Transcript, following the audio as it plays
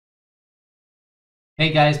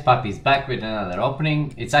Hey guys, Papi's back with another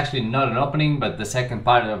opening. It's actually not an opening, but the second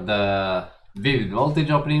part of the Vivid Voltage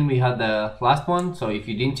opening. We had the last one, so if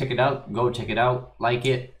you didn't check it out, go check it out, like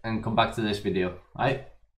it, and come back to this video. Alright?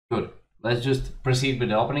 Good. Let's just proceed with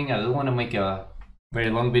the opening. I don't want to make a very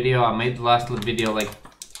long video. I made the last video like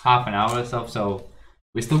half an hour or so, so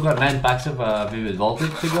we still got 9 packs of Vivid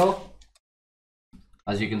Voltage to go.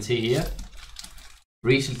 As you can see here.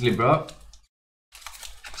 Recently brought.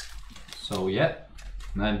 So yeah.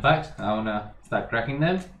 9 packs. I wanna start cracking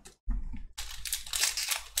them.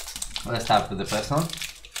 Let's start with the first one.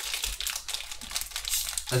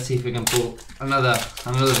 Let's see if we can pull another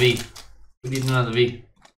V. We need another V.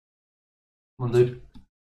 Come on, dude.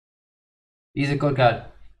 Easy code card.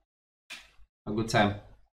 A good time.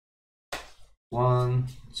 1,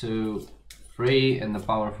 2, 3, and the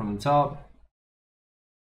power from the top.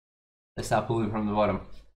 Let's start pulling from the bottom.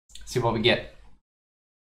 See what we get.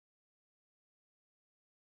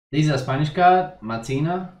 These are Spanish card,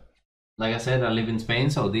 Martina. Like I said, I live in Spain,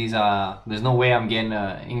 so these are. There's no way I'm getting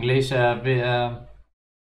English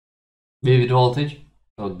Vivid Voltage.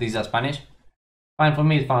 So these are Spanish. Fine for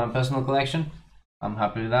me. It's for my personal collection. I'm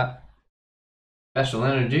happy with that. Special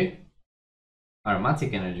energy,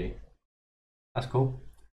 aromatic energy. That's cool.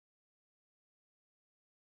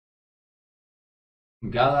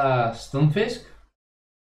 Gala Stunfisk.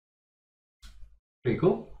 Pretty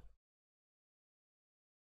cool.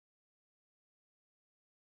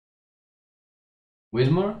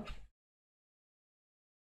 Wismore.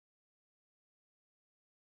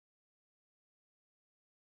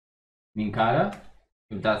 Minkara,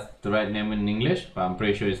 if that's the right name in English, but I'm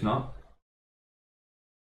pretty sure it's not.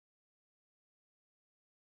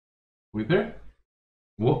 Whipper?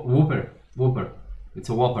 Whooper. Whooper. It's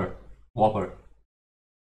a whopper. Whopper.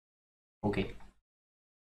 Okay.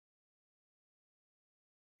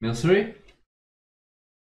 Milcery?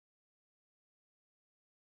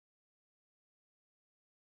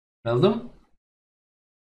 Meldum?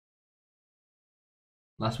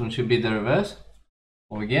 Last one should be the reverse.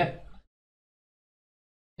 What we get?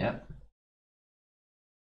 Yep.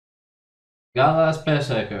 Gala's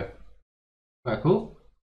Berserker. Quite cool.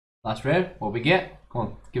 Last rare. What we get? Come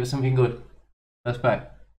on, give us something good. First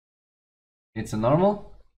pack. It's a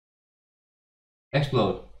normal.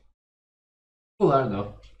 Explode. Cool art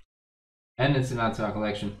though. And it's an add to our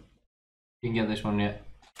collection. You can get this one yet.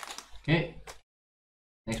 Okay.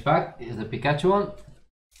 Next pack is the Pikachu one.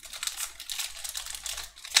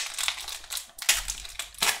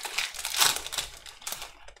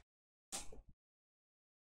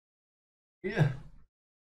 Yeah.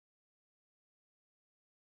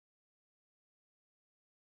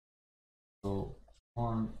 So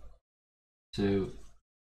 1, 2,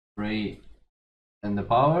 3, and the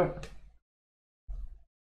power.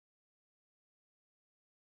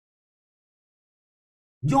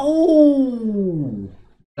 Yo!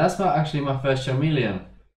 That's not actually my first Charmeleon.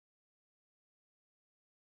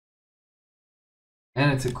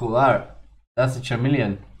 And it's a cool art. That's a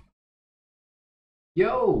Charmeleon.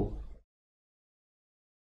 Yo!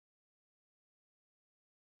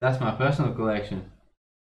 That's my personal collection.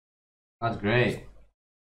 That's great.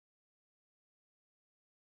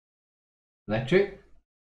 Electric.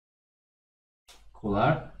 Cool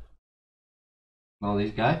art. All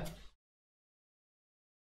these guys.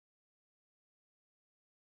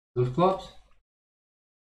 Those flops.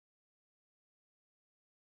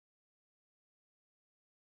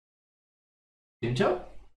 Tincho?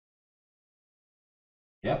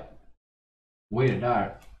 Yep. Weird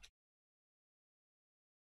art.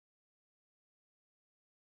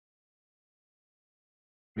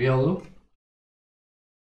 Riolu.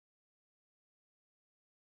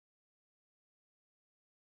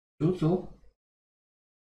 Tutu.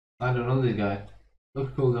 I don't know this guy.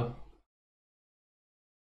 Looks cool though.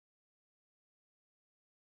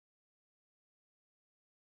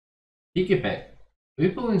 Pikachu.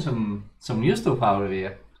 We're pulling some new stuff out of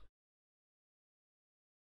here.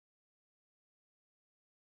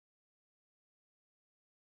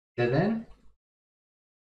 And then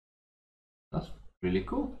that's really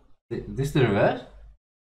cool. This the reverse?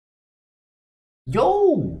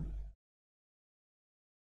 Yo!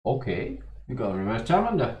 Okay, we got a reverse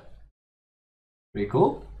Charmander. Pretty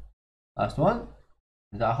cool. Last one.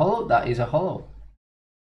 Is that a hollow? That is a hollow.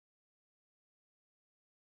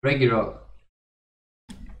 Regirock.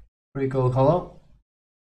 Pretty cool hollow.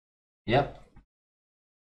 Yep.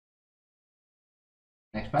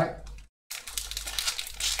 Next pack.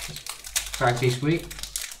 Crack this week.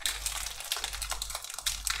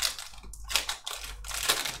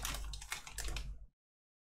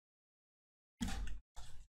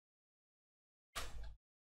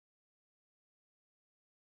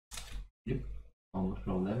 Yep, almost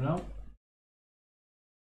rolled them now.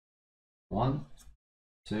 1,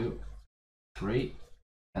 2, 3,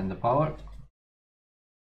 and the power.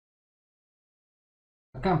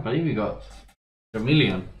 I can't believe we got a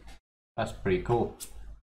million. That's pretty cool.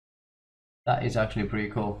 That is actually pretty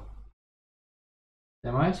cool.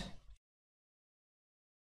 Am I?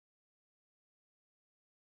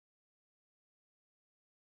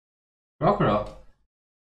 Crocodile.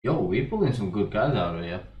 Yo, we're pulling some good guys out of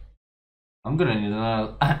here. I'm gonna need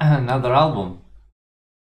another album.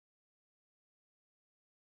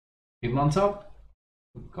 Keep on top.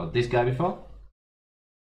 Got this guy before.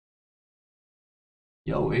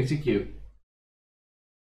 Yo, execute.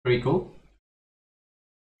 Pretty cool.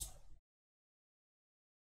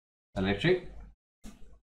 Electric.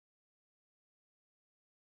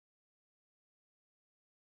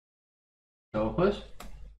 Double push.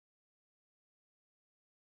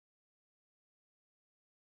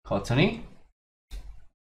 Cottony.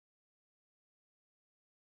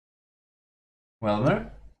 Welmer.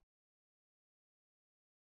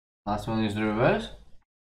 Last one is the reverse.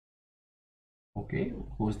 Okay,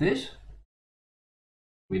 who's this?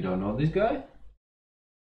 We don't know this guy.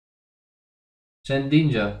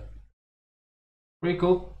 Sendinja. Pretty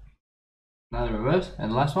cool. Another reverse.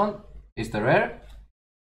 And last one is the rare.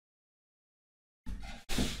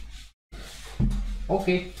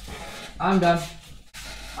 Okay, I'm done.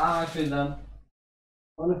 I'm actually done.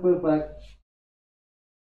 On the flip back.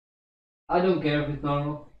 I don't care if it's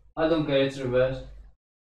normal. I don't care if it's reverse.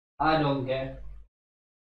 I don't care.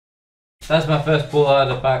 That's my first pull out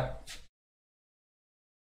of the pack.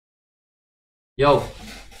 Yo.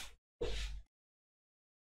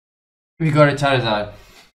 We got a Charizard.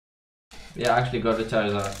 We actually got a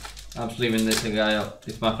Charizard. I'm sleeving this guy up.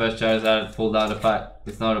 It's my first Charizard pulled out of the pack.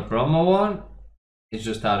 It's not a promo one. It's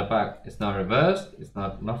just out of pack. It's not reversed. It's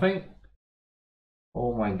not nothing.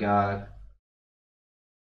 Oh my god.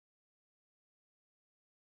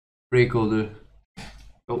 Pretty cool, dude.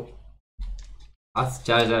 Oh. That's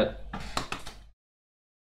Charizard.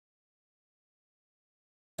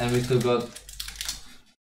 And we still got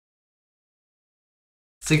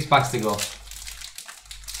 6 packs to go.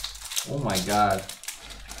 Oh my god.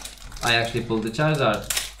 I actually pulled the Charizard.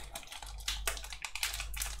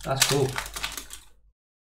 That's cool.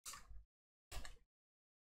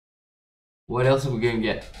 What else are we gonna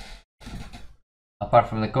get? Apart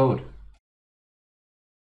from the code.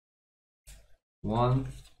 1,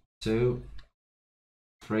 2,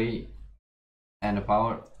 3, and the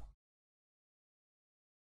power.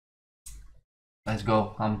 Let's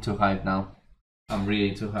go. I'm too hyped now. I'm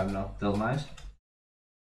really too hyped now. Still nice.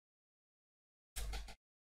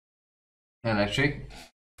 Electric.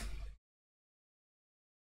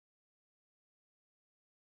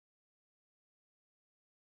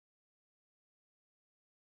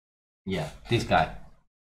 Yeah, this guy.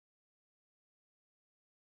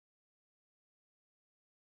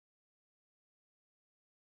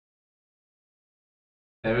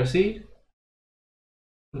 Paraseed.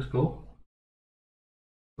 Looks cool.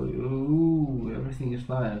 Ooh, everything is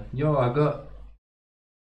flying. Yo, I got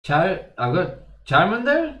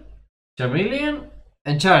Charmander, Charmeleon,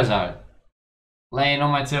 and Charizard laying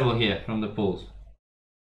on my table here from the pools.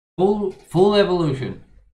 Full evolution.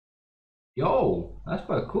 Yo, that's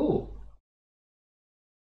quite cool.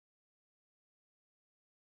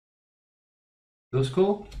 Looks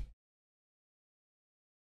cool.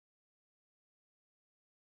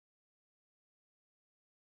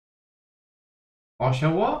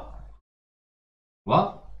 Osha what?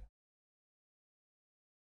 What?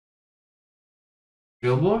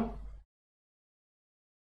 Drillbore?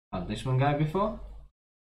 Had this one guy before?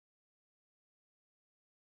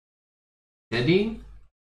 Teddy?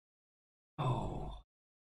 Oh,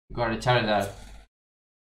 got a Charizard.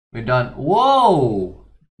 We're done. Whoa!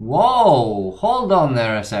 Whoa! Hold on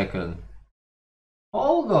there a second.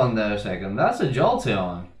 Hold on there a second. That's a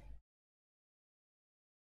Jolteon.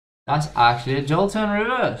 That's actually a Jolteon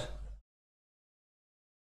reverse.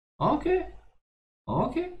 Okay.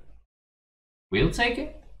 Okay. We'll take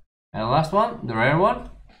it. And the last one, the rare one.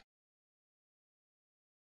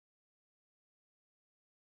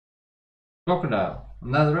 Crocodile.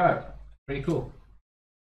 Another rare. Pretty cool.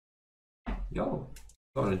 Yo,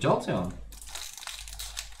 got a Jolteon.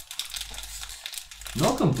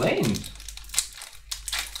 No complaints.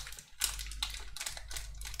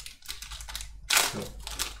 Go.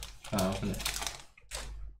 Try and open it.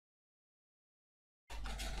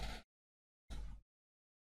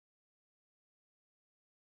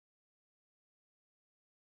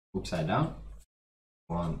 Upside down.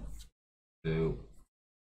 1, 2,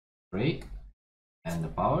 3, and the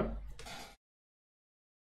power.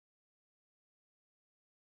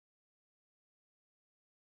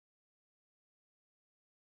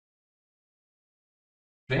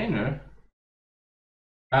 Trainer?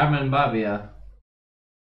 Carmen Bavia.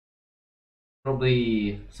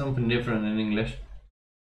 Probably something different in English.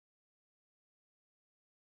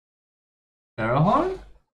 Ferrohorn?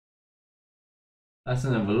 That's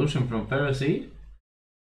an evolution from Ferroseed?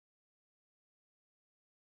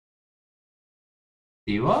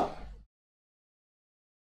 See what?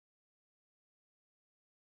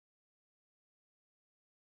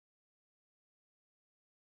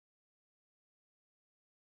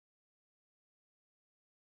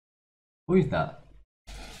 Who is that?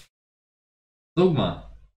 Lugma.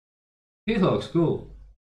 He looks cool.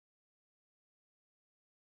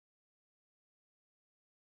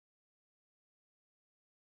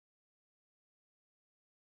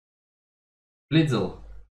 Blitzel.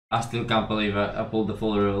 I still can't believe I pulled the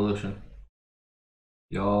full revolution.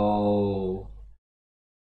 Yo.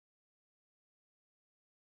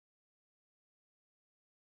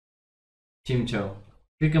 Chimcho.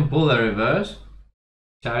 If you can pull a reverse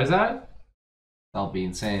Charizard, that'll be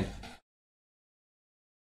insane.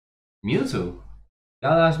 Mewtwo.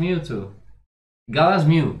 Galas Mewtwo. Galas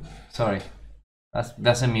Mew. Sorry.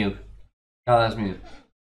 That's a Mew. Galas Mew.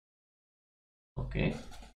 Okay.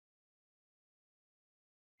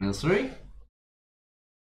 Milcery.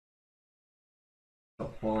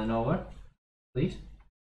 Stop falling over, please.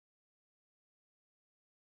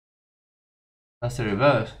 That's the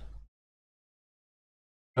reverse.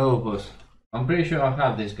 Opus. I'm pretty sure I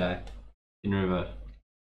have this guy in reverse.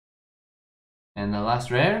 And the last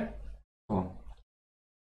rare? Oh.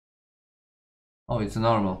 Oh, it's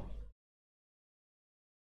normal.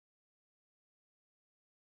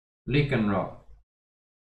 Lycanroc.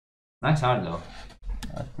 Nice art though.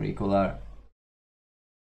 That's pretty cool art.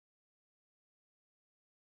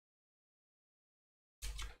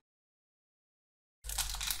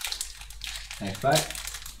 Next pack.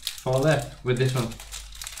 4 left with this one.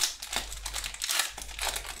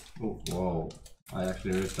 Oh, whoa. I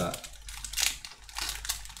actually ripped that.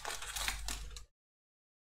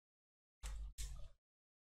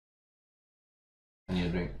 I need a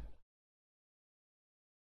drink.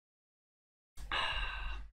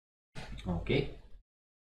 Okay.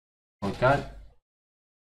 One card.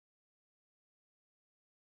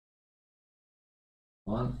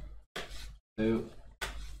 1, 2,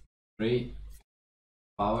 3.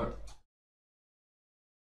 Power.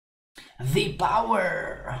 The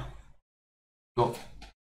power. Go.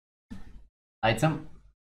 Item.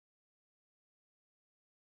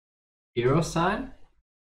 Hero sign.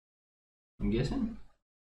 I'm guessing.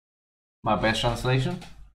 My best translation.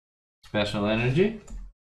 Special energy.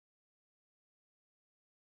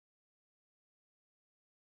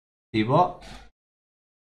 T-Bot.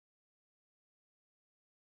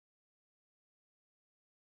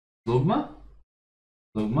 Lugma.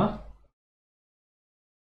 Lugma.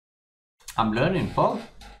 I'm learning Fog.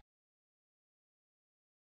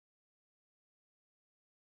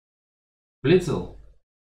 Blitzel.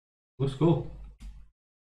 Looks cool.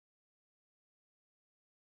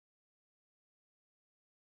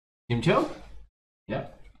 Chimcho? Yeah.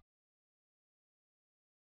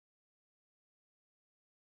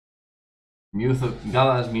 Mewtwo,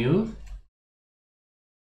 Galas Mew.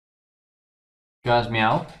 Galas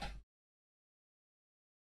Meow.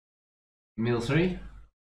 Milcery.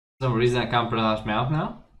 For some reason I can't pronounce Meow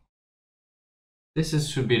now. This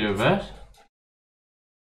should be the reverse.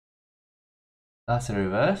 That's the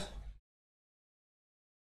reverse.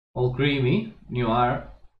 All creamy, new art.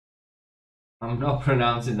 I'm not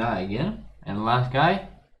pronouncing that again. And last guy.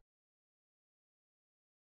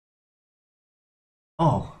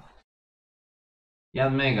 Oh.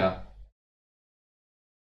 Yanmega.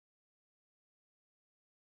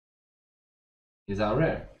 Is that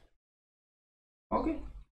rare? Okay.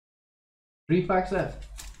 3 packs left.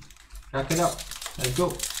 Crack it up. Let's go.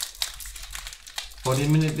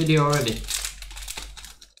 40-minute video already.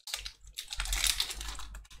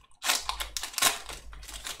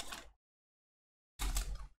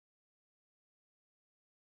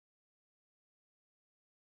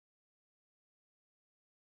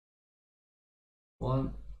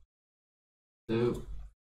 One, 2,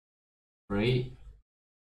 3,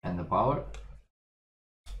 and the power.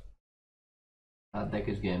 That deck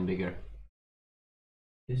is getting bigger.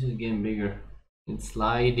 This is getting bigger. It's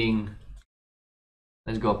sliding.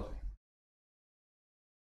 Let's go.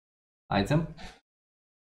 Item.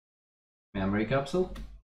 Memory capsule.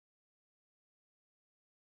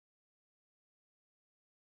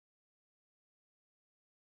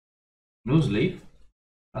 News leaf.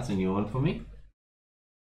 That's a new one for me.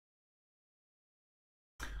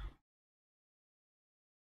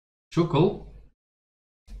 Chuckle.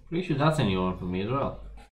 Pretty sure that's a new one for me as well.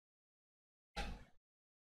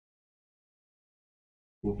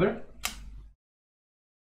 Cooper.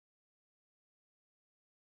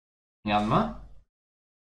 Yanma.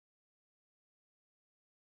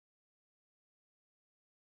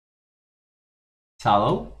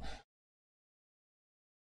 Salo.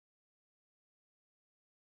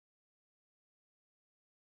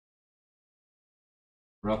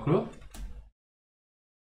 Rockru.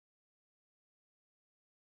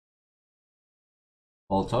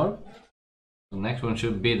 Voltor. The next one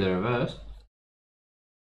should be the reverse.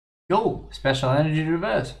 Yo! Special energy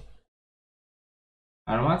reverse.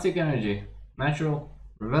 Aromatic energy. Natural.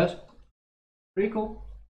 Reverse. Pretty cool.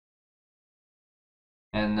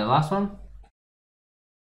 And the last one.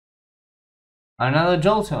 Another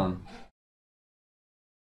Jolteon.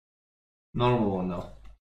 Normal one though.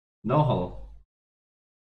 No hollow.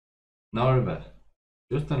 No reverse.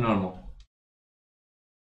 Just a normal.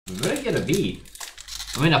 We better get a B.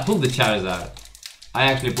 I mean, I pulled the Charizard.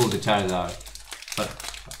 I actually pulled the Charizard. But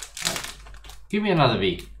give me another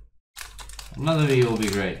V. Another V will be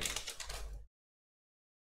great.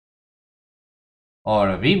 Or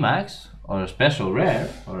a V Max, or a special rare,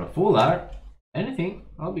 or a full art. Anything.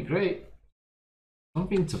 That'll be great.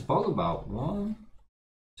 Something to talk about. 1,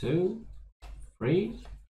 2, 3.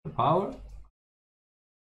 The power.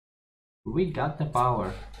 We got the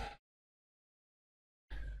power.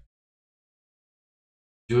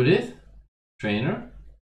 Judith, trainer.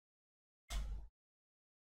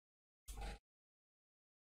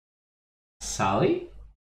 Sally,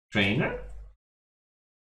 trainer.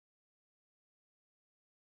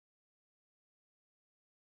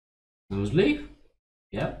 Loose leaf,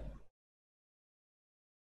 yeah.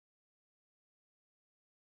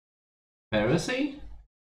 Pharisee,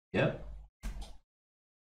 yeah.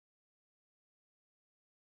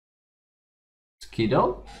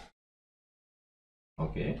 Skiddo,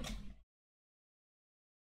 okay.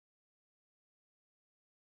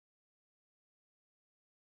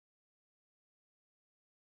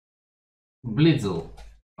 Blitzel,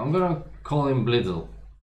 I'm gonna call him Blitzel.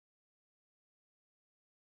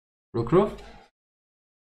 Rookruff,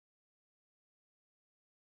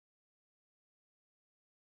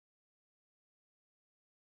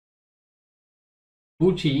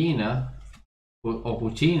 Puccina, or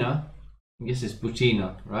Puccina, I guess it's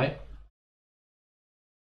Puccina, right?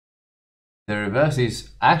 The reverse is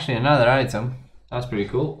actually another item. That's pretty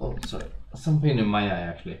cool. Oh, sorry, something in my eye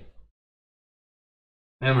actually.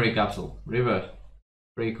 Memory capsule, reverse,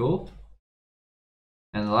 pretty cool.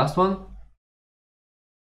 And the last one.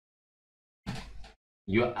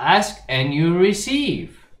 You ask and you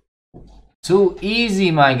receive. Too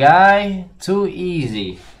easy, my guy. Too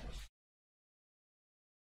easy.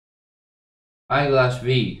 Eyeglass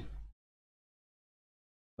V.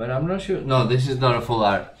 But I'm not sure. No, this is not a full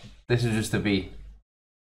art. This is just a V.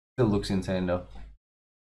 Still looks insane though.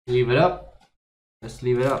 Leave it up. Let's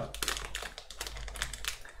leave it up.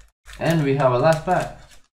 And we have a last pack.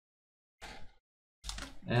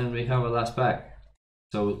 And we have a last pack.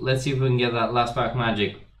 So let's see if we can get that last pack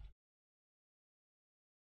magic.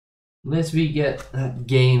 Let's get that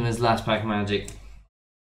game as last pack magic.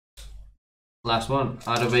 Last one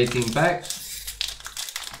out of 18 packs.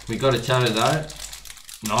 We got a Charizard.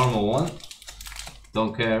 Normal one.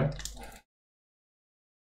 Don't care.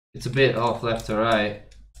 It's a bit off left to right.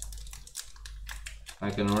 I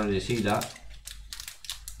can already see that.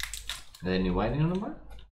 Is there any whitening on the bar?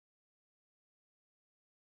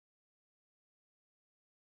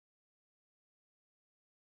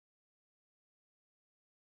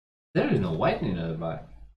 There is no whitening on the bar.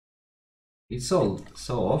 It's so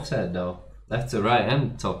offset though. Left to right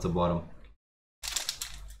and top to bottom.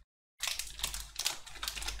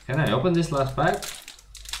 Can I open this last pack?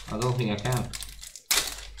 I don't think I can.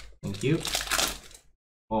 Thank you.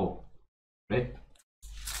 Oh, great.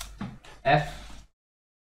 F.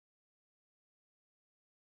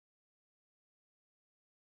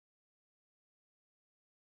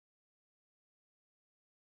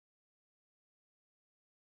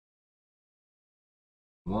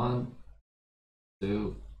 One,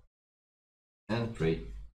 2, and 3.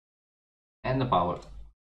 And the power.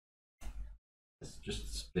 Let's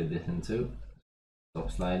just split this in two. Stop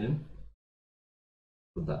sliding.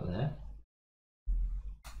 Put that there.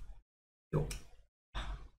 Yo.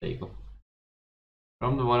 There you go.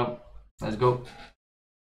 From the bottom. Let's go.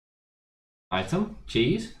 Item.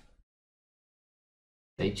 Cheese.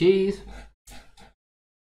 Say cheese.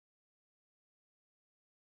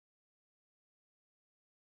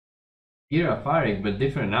 Girafarig, but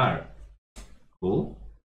different art. Cool.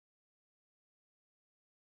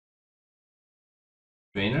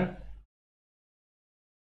 Trainer.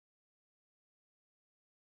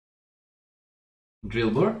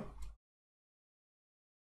 drill bur.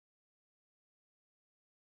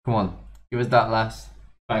 Come on, give us that last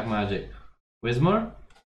pack magic. Wismer,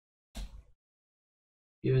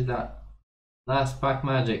 give us that last pack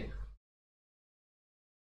magic.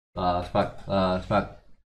 Last pack.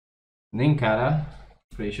 Ninkara,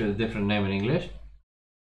 pretty sure it's a different name in English.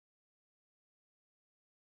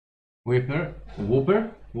 Whooper.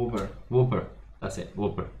 That's it,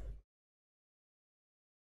 Whooper.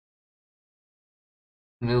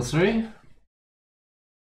 Milsary.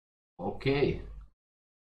 Okay.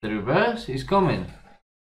 The reverse is coming.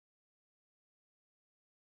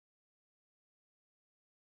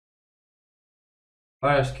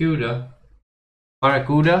 Barracuda.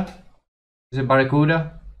 Is it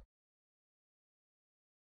Barracuda?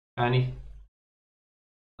 Annie.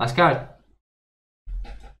 Last card.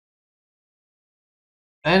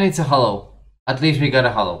 And it's a hollow. At least we got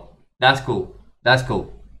a hollow. That's cool.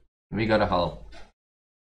 We got a hollow.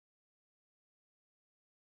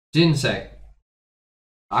 Ginseng.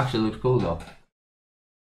 Actually looks cool though.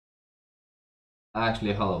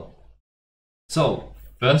 Actually hollow. So,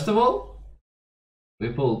 first of all, we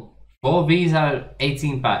pulled 4 V's out of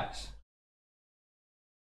 18 packs.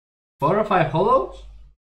 4 or 5 hollows.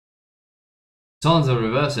 Tons of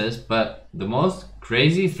reverses, but the most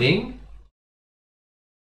crazy thing,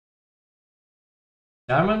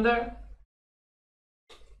 Charmander,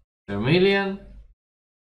 Charmeleon,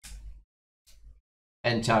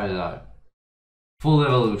 and Charizard. Full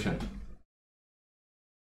evolution.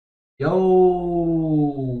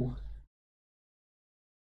 Yo!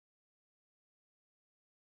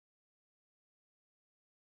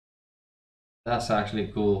 That's actually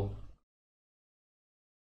cool.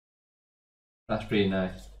 That's pretty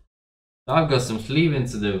nice. Now I've got some sleeving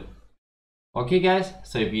to do. Okay guys,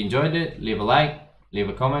 so if you enjoyed it, leave a like, leave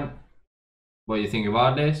a comment what you think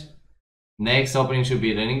about this. Next opening should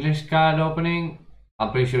be an English card opening.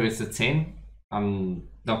 I'm pretty sure it's a 10. I'm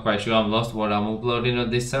not quite sure, I'm lost what I'm uploading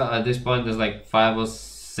at this point. There's like 5 or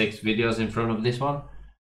 6 videos in front of this one.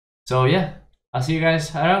 So yeah, I'll see you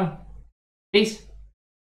guys around. Peace.